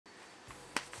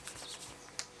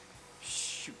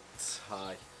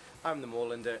Hi, I'm the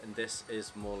Moorlander and this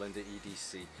is Moorlander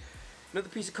EDC. Another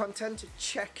piece of content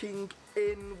checking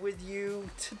in with you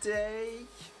today.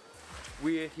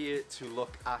 We're here to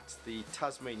look at the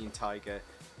Tasmanian Tiger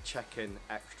Check-In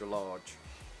Extra Large.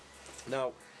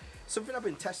 Now, something I've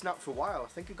been testing out for a while. I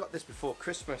think I got this before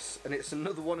Christmas and it's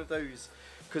another one of those,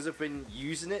 because I've been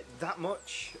using it that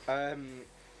much,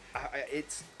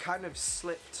 it's kind of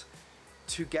slipped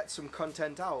to get some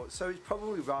content out. So it's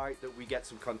probably right that we get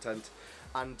some content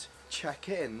and check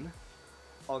in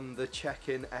on the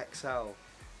Check-In XL.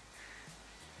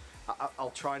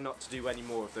 I'll try not to do any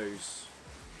more of those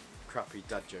crappy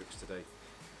dad jokes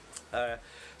today.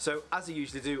 So as I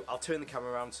usually do, I'll turn the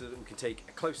camera around so that we can take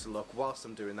a closer look whilst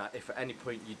I'm doing that. If at any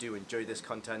point you do enjoy this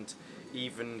content,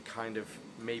 even kind of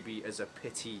maybe as a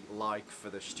pity like for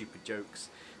the stupid jokes,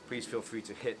 please feel free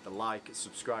to hit the like,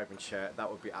 subscribe and share. That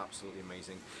would be absolutely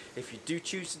amazing. If you do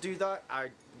choose to do that, I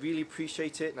really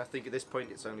appreciate it, and I think at this point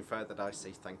it's only fair that I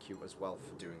say thank you as well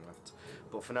for doing that.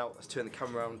 But for now, let's turn the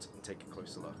camera around and take a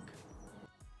closer look.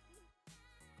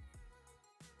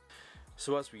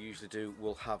 So as we usually do,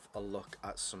 we'll have a look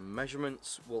at some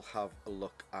measurements, we'll have a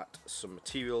look at some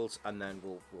materials, and then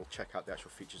we'll check out the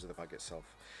actual features of the bag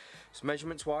itself. So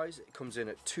measurements wise, it comes in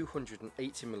at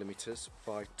 280mm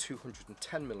by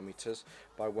 210mm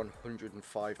by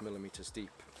 105mm deep.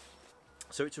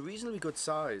 So it's a reasonably good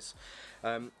size,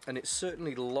 and it's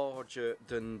certainly larger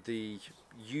than the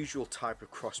usual type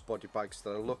of crossbody bags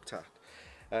that I looked at.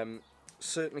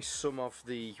 Certainly some of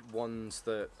the ones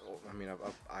that, I mean,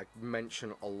 I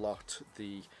mention a lot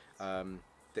the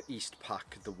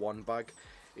Eastpak, the one bag.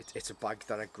 It's a bag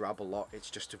that I grab a lot. It's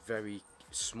just a very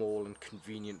small and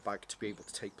convenient bag to be able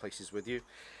to take places with you.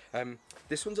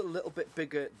 This one's a little bit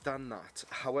bigger than that.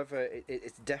 However,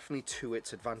 it's definitely to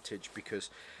its advantage, because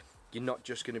you're not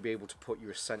just going to be able to put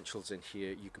your essentials in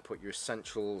here. You can put your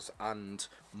essentials and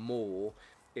more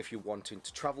if you're wanting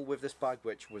to travel with this bag,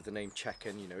 which with the name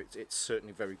Check-In, you know, it's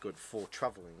certainly very good for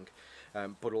traveling,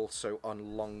 but also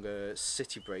on longer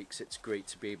city breaks it's great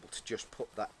to be able to just put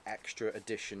that extra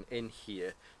addition in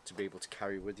here to be able to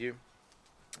carry with you.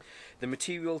 The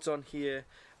materials on here,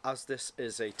 as this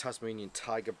is a Tasmanian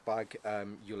Tiger bag,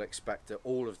 you'll expect that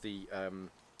all of the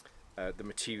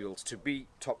materials to be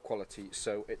top quality.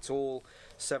 So it's all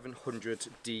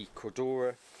 700D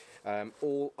Cordura.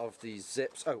 All of these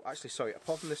zips, oh actually sorry,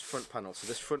 apart from this front panel, so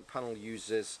this front panel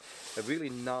uses a really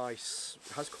nice,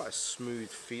 has quite a smooth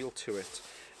feel to it,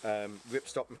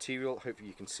 ripstop material. Hopefully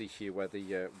you can see here where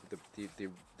the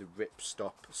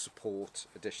ripstop support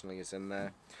additionally is in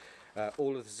there.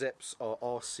 All of the zips are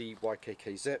RC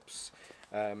YKK zips.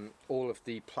 All of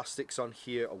the plastics on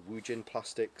here are Woojin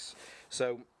plastics.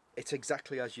 So it's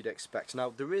exactly as you'd expect.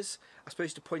 Now there is, I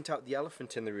suppose, to point out the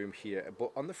elephant in the room here,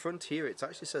 but on the front here it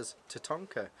actually says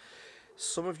Tatonka.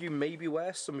 Some of you may be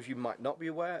aware, some of you might not be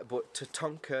aware, but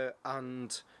Tatonka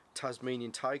and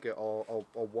Tasmanian Tiger are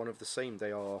one of the same.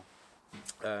 They are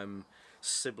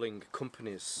sibling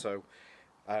companies. So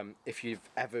if you've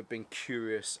ever been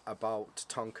curious about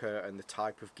Tatonka and the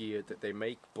type of gear that they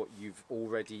make, but you've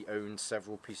already owned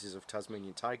several pieces of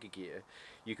Tasmanian Tiger gear,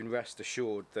 you can rest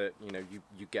assured that, you know,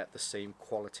 you get the same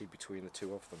quality between the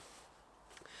two of them.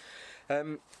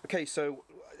 Okay, so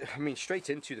I mean straight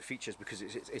into the features, because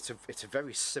it's a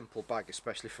very simple bag,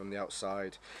 especially from the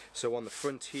outside. So on the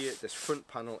front here, this front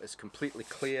panel is completely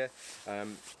clear,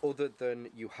 other than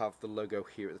you have the logo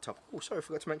here at the top. Oh, sorry, I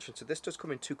forgot to mention. So this does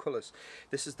come in two colours.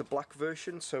 This is the black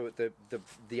version. So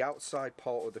the outside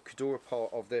part, or the Cordura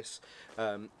part of this,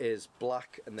 is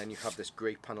black, and then you have this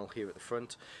grey panel here at the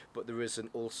front. But there is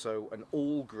also an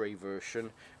all grey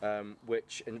version,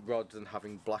 which, rather than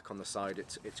having black on the side,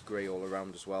 it's grey all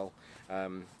around as well.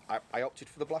 I opted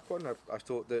for the black one. I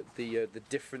thought that the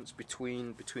difference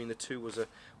between the two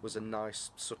was a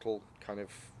nice subtle kind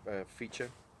of feature.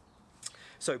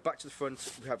 So back to the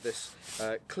front, we have this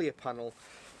clear panel.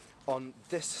 On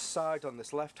this side, on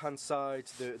this left hand side,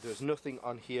 there's nothing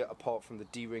on here apart from the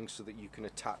D-ring so that you can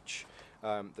attach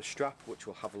the strap, which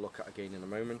we'll have a look at again in a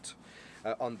moment.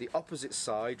 On the opposite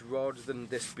side, rather than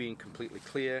this being completely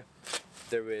clear,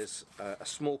 there is a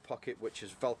small pocket which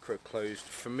is Velcro closed.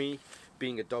 For me,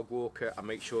 being a dog walker, I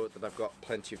make sure that I've got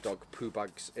plenty of dog poo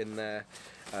bags in there.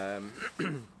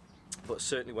 But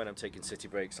certainly when I'm taking city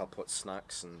breaks, I'll put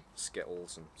snacks and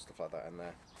Skittles and stuff like that in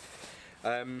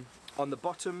there. On the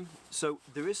bottom, so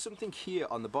there is something here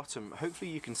on the bottom.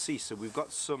 Hopefully you can see. So we've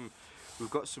got some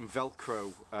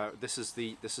Velcro. This is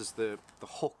the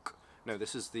hook. No,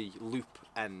 this is the loop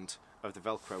end of the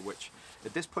Velcro, which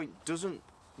at this point doesn't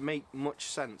make much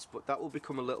sense, but that will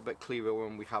become a little bit clearer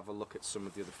when we have a look at some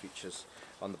of the other features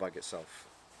on the bag itself.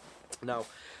 Now,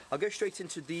 I'll go straight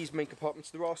into these main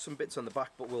compartments. There are some bits on the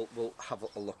back, but we'll have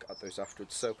a look at those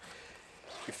afterwards. So,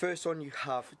 your first one, you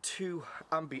have two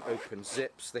ambi open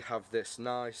zips. They have this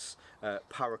nice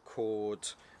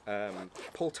paracord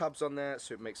pull tabs on there,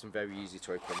 so it makes them very easy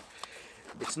to open.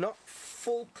 It's not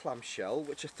full clamshell,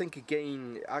 which I think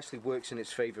again actually works in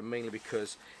its favour, mainly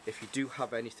because if you do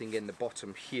have anything in the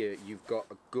bottom here, you've got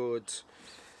a good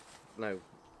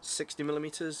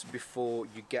 60mm before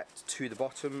you get to the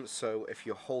bottom, so if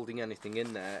you're holding anything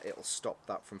in there, it'll stop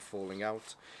that from falling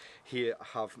out. Here I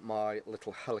have my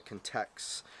little Helicon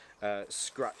Tex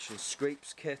scratch and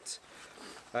scrapes kit,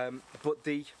 but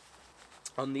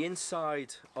on the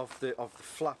inside of the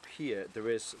flap here there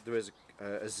is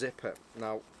a zipper.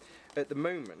 Now at the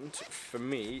moment for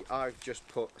me I've just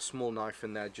put a small knife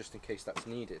in there just in case that's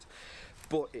needed,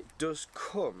 but it does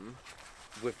come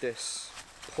with this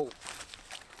pull.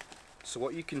 So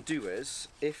what you can do is,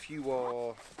 if you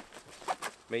are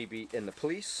maybe in the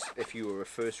police, if you are a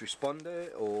first responder,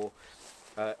 or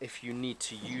if you need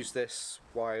to use this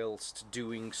whilst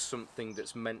doing something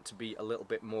that's meant to be a little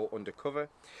bit more undercover,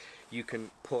 you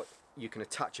can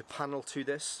attach a panel to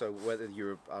this. So whether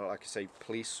you're like I say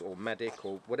police or medic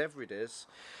or whatever it is,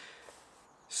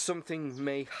 something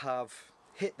may have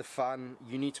hit the fan,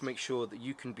 you need to make sure that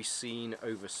you can be seen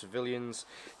over civilians,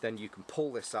 then you can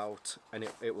pull this out and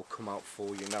it will come out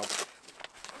for you. Now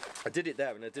I did it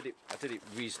there and I did it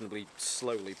reasonably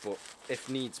slowly, but if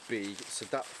needs be, so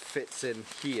that fits in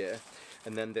here,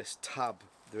 and then this tab,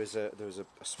 there is a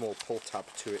small pull tab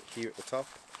to it here at the top,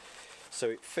 so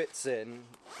it fits in,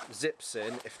 zips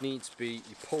in. If needs be,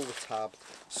 you pull the tab,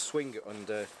 swing it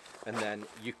under, and then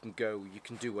you can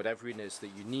do whatever it is that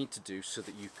you need to do so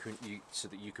that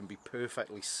you can be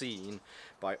perfectly seen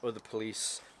by other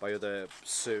police, by other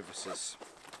services.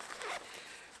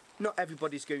 Not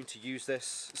everybody's going to use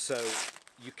this, so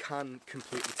you can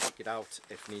completely take it out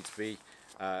if needs be,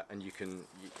 and you can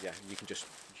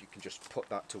just put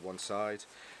that to one side.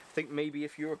 I think maybe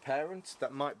if you're a parent,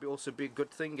 that might also be a good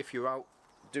thing. If you're out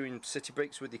doing city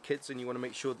breaks with your kids and you want to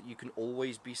make sure that you can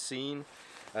always be seen,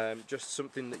 just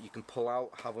something that you can pull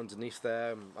out, have underneath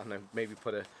there. I don't know, maybe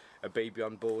put a baby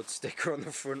on board sticker on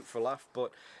the front for a laugh,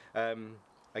 but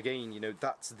again, you know,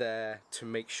 that's there to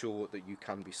make sure that you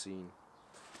can be seen.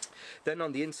 Then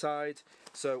on the inside,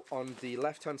 so on the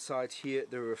left hand side here,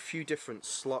 there are a few different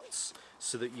slots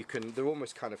so that you can, they're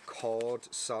almost kind of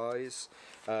card size,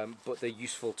 but they're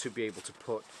useful to be able to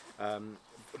put,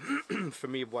 for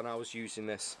me when I was using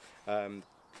this,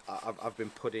 I've been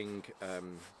putting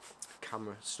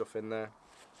camera stuff in there.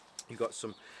 You've got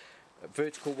some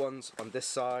vertical ones on this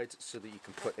side so that you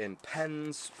can put in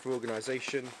pens for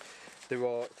organisation. There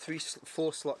are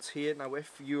 4 slots here. Now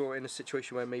if you're in a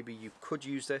situation where maybe you could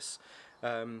use this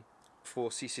for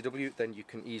CCW, then you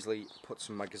can easily put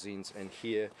some magazines in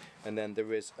here, and then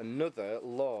there is another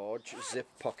large zip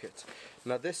pocket.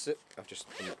 Now this zip, I've just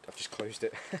closed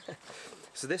it.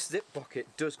 So this zip pocket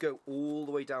does go all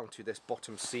the way down to this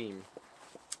bottom seam.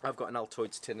 I've got an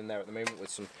Altoids tin in there at the moment with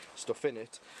some stuff in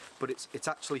it, but it's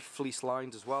actually fleece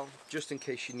lined as well, just in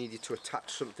case you needed to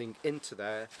attach something into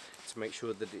there to make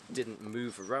sure that it didn't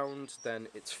move around. Then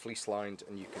it's fleece lined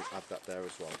and you can add that there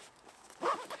as well.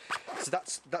 So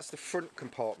that's the front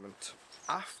compartment.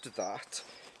 After that,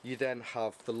 you then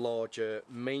have the larger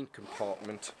main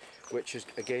compartment, which is,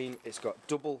 again, it's got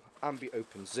double ambi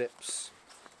open zips.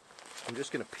 I'm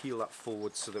just going to peel that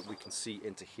forward so that we can see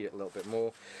into here a little bit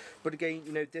more. But again,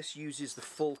 you know, this uses the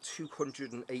full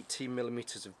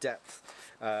 218mm of depth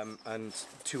and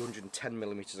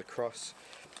 210mm across.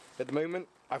 At the moment,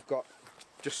 I've got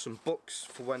just some books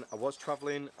for when I was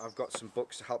travelling. I've got some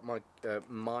books to help my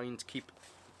mind keep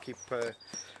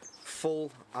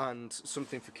full, and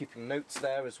something for keeping notes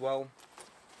there as well.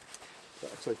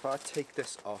 But actually, if I take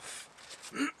this off,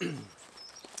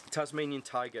 Tasmanian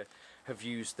Tiger have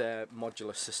used their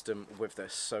modular system with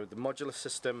this. So the modular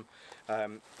system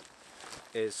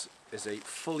is a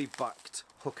fully backed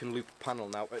hook and loop panel.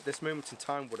 Now at this moment in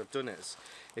time, what I've done is,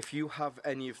 if you have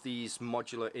any of these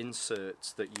modular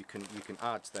inserts that you can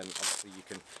add, then obviously you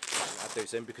can add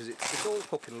those in, because it's all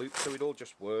hook and loop, so it all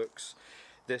just works.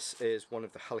 This is one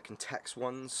of the Helicon Tex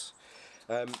ones,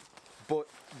 but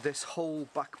this whole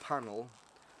back panel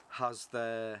has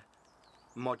their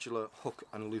modular hook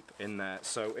and loop in there,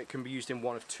 so it can be used in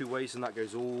one of 2 ways, and that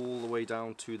goes all the way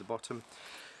down to the bottom.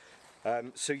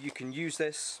 So you can use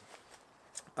this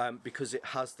because it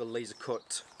has the laser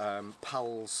cut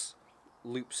PALS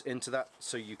loops into that,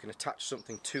 so you can attach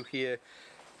something to here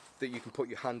that you can put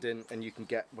your hand in and you can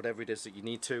get whatever it is that you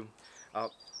need to.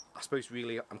 I suppose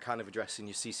really I'm kind of addressing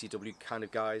your CCW kind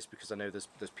of guys, because I know there's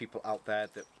people out there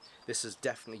that this is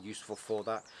definitely useful for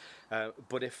that.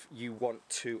 But if you want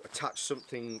to attach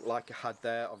something like I had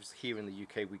there, obviously here in the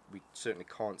UK we certainly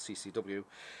can't CCW,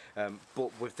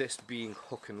 but with this being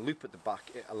hook and loop at the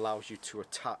back, it allows you to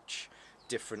attach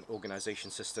different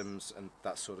organisation systems and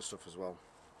that sort of stuff as well.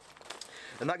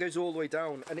 And that goes all the way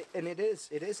down, and it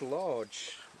is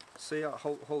large. See,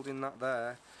 holding that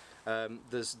there.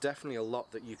 There's definitely a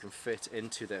lot that you can fit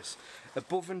into this.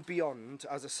 Above and beyond,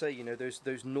 as I say, you know,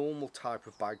 those normal type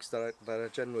of bags that I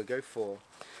generally go for.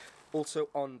 Also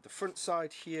on the front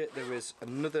side here, there is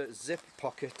another zip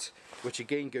pocket, which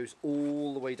again goes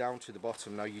all the way down to the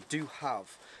bottom. Now you do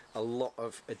have a lot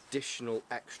of additional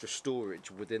extra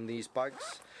storage within these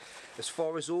bags. As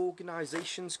far as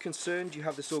organisation's concerned, you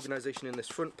have this organisation in this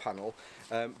front panel,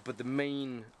 but the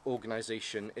main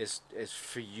organisation is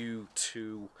for you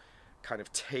to kind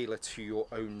of tailor to your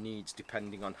own needs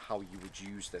depending on how you would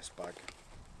use this bag.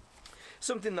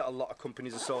 Something that a lot of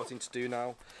companies are starting to do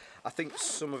now. I think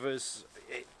some of us,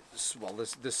 well,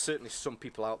 there's certainly some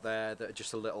people out there that are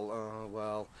just a little, oh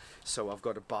well, so I've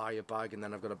got to buy a bag and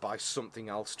then I've got to buy something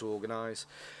else to organise.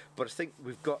 But I think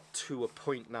we've got to a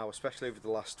point now, especially over the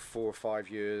last 4 or 5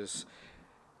 years,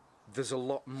 there's a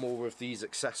lot more of these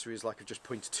accessories, like I've just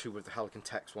pointed to with the Helicon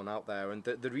Tex one out there, and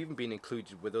they're even being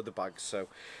included with other bags, so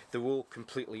they're all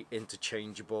completely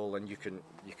interchangeable and you can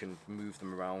move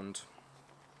them around.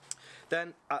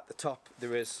 Then at the top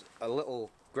there is a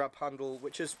little grab handle,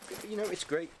 which is, you know, it's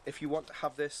great if you want to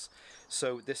have this.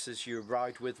 So this is your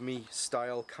ride with me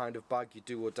style kind of bag, you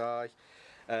do or die.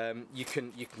 You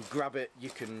can grab it, you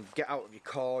can get out of your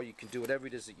car, you can do whatever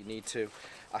it is that you need to.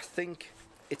 I think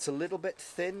it's a little bit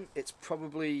thin. It's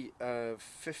probably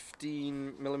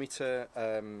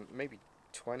 15mm, maybe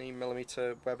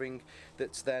 20mm webbing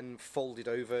that's then folded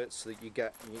over so that you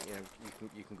get,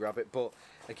 you can grab it. But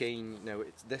again, you know,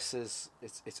 it's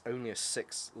only a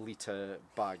 6-litre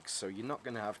bag, so you're not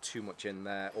going to have too much in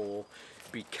there or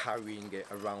be carrying it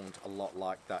around a lot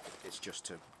like that. It's just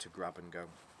to grab and go.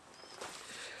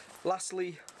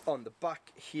 Lastly, on the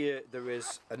back here there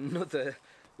is another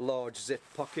large zip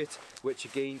pocket, which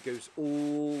again goes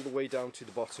all the way down to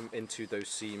the bottom into those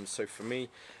seams. So for me,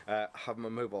 I have my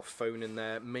mobile phone in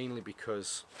there, mainly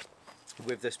because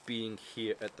with this being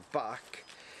here at the back,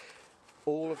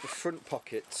 all of the front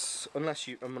pockets, unless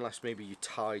maybe you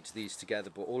tied these together,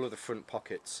 but all of the front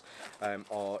pockets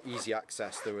are easy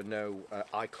access. There are no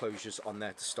eye closures on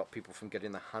there to stop people from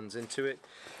getting their hands into it.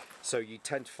 So you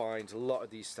tend to find a lot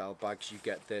of these style bags, you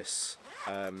get this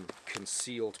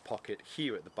concealed pocket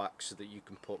here at the back so that you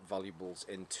can put valuables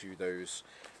into those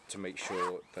to make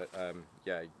sure that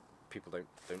yeah, people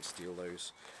don't steal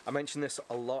those. I mention this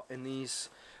a lot in these,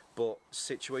 but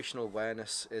situational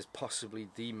awareness is possibly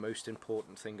the most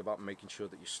important thing about making sure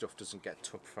that your stuff doesn't get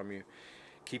took from you.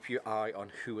 Keep your eye on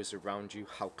who is around you,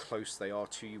 how close they are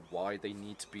to you, why they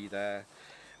need to be there.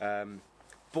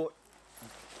 But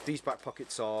these back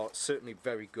pockets are certainly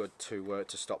very good to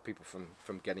stop people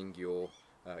from getting your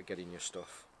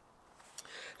stuff.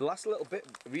 The last little bit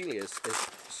really is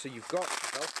so you've got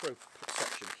Velcro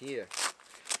section here.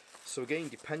 So again,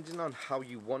 depending on how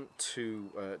you want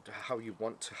to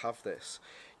have this,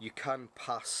 you can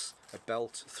pass a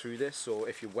belt through this, or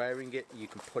if you're wearing it, you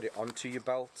can put it onto your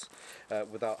belt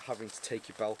without having to take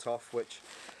your belt off, which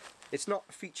it's not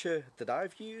a feature that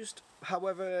I've used.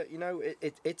 However, you know,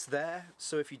 it's there,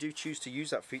 so if you do choose to use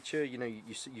that feature, you know,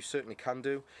 you certainly can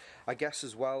do. I guess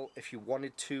as well, if you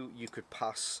wanted to, you could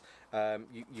pass,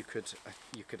 you could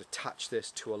attach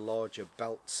this to a larger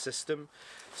belt system,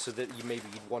 so that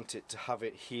you'd want it to have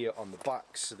it here on the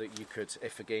back, so that you could,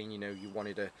 if again, you know, you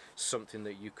wanted something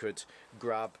that you could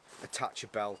grab, attach a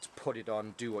belt, put it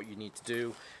on, do what you need to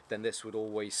do, then this would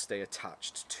always stay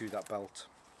attached to that belt.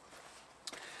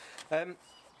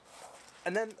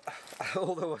 And then,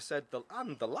 although I said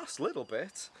the last little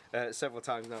bit several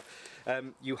times now,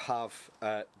 you have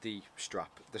the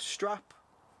strap. The strap,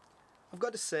 I've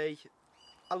got to say,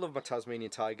 I love my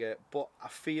Tasmanian Tiger, but I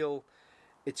feel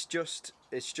it's just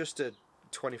a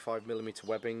 25mm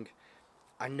webbing.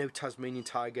 I know Tasmanian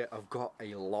Tiger have got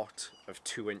a lot of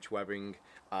 2-inch webbing,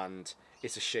 and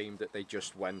it's a shame that they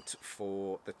just went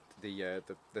for the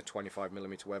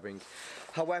 25mm webbing.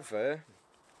 However,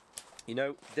 you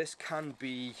know, this can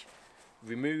be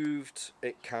removed.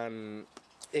 It can,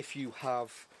 if you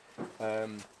have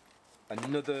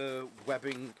another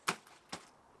webbing,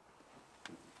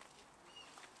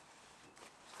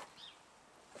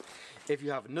 if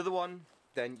you have another one,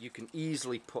 then you can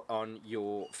easily put on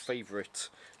your favourite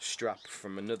strap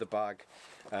from another bag,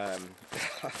 and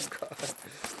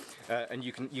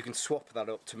you can swap that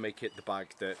up to make it the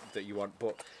bag that you want.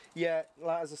 But yeah,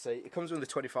 like as I say, it comes with a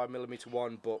 25mm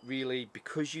one, but really,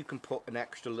 because you can put an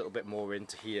extra little bit more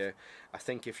into here, I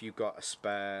think if you've got a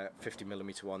spare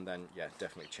 50mm one, then yeah,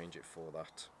 definitely change it for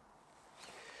that.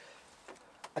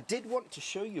 I did want to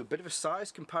show you a bit of a size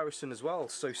comparison as well.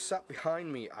 So sat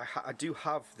behind me, I do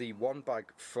have the one bag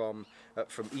from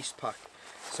Eastpak.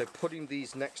 So putting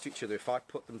these next to each other, if I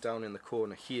put them down in the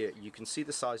corner here, you can see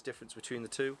the size difference between the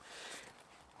two.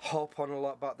 Harp on a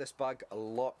lot about this bag, a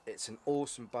lot. It's an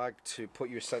awesome bag to put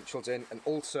your essentials in, and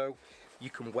also you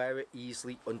can wear it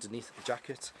easily underneath a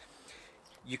jacket.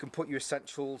 You can put your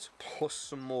essentials plus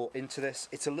some more into this.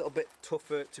 It's a little bit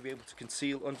tougher to be able to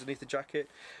conceal underneath the jacket,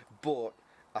 but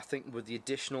I think with the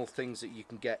additional things that you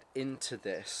can get into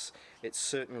this, it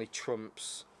certainly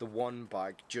trumps the one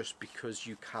bag, just because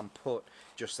you can put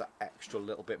just that extra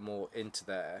little bit more into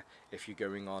there if you're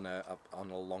going on a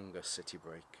longer city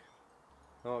break.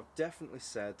 Now, I've definitely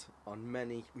said on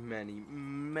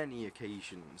many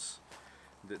occasions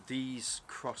that these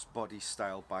crossbody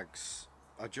style bags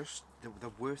are just, they're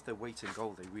worth their weight in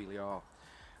gold. They really are.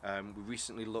 We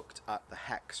recently looked at the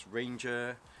Hex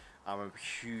Ranger. I'm a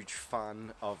huge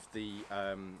fan of the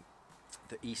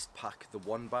Eastpak, the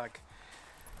one bag.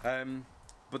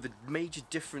 But the major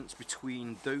difference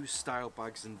between those style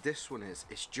bags and this one is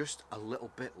it's just a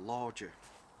little bit larger.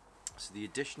 So the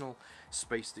additional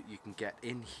space that you can get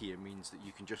in here means that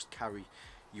you can just carry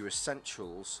your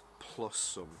essentials plus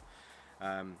some.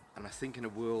 And I think in a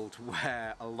world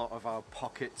where a lot of our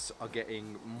pockets are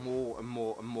getting more and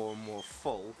more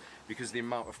full because of the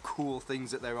amount of cool things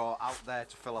that there are out there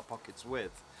to fill our pockets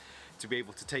with, to be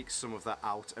able to take some of that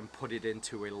out and put it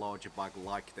into a larger bag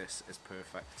like this is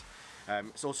perfect.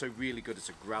 It's also really good as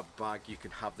a grab bag. You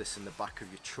can have this in the back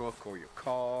of your truck or your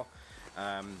car,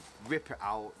 rip it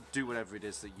out, do whatever it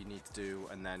is that you need to do,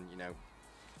 and then, you know,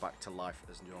 back to life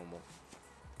as normal.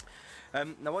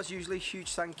 Now, as usually,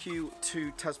 huge thank you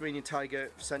to Tasmanian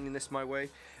Tiger for sending this my way.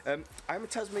 I'm a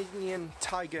Tasmanian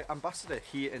Tiger ambassador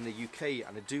here in the UK,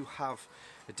 and I do have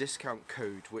a discount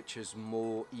code which is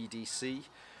more EDC.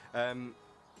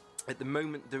 At the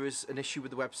moment there is an issue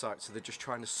with the website, so they're just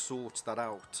trying to sort that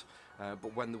out.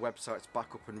 But when the website's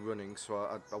back up and running,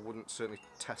 so I wouldn't certainly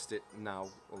test it now,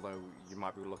 although you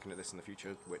might be looking at this in the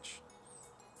future, which,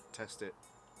 test it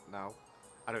now?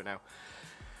 I don't know.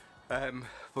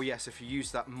 But yes, if you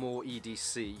use that more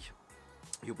EDC,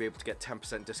 you'll be able to get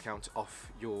 10% discount off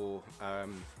your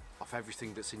off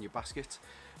everything that's in your basket.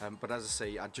 But as I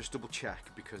say, I just double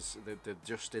check because they're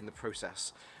just in the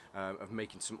process of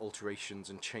making some alterations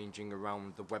and changing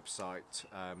around the website.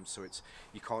 So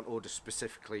you can't order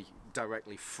specifically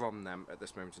directly from them at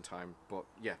this moment in time. But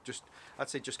yeah, I'd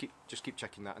say just keep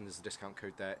checking that, and there's a discount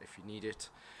code there if you need it.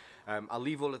 I'll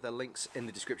leave all of their links in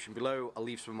the description below. I'll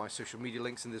leave some of my social media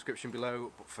links in the description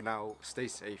below. But for now, stay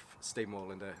safe, stay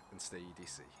Moorlander, and stay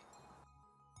EDC.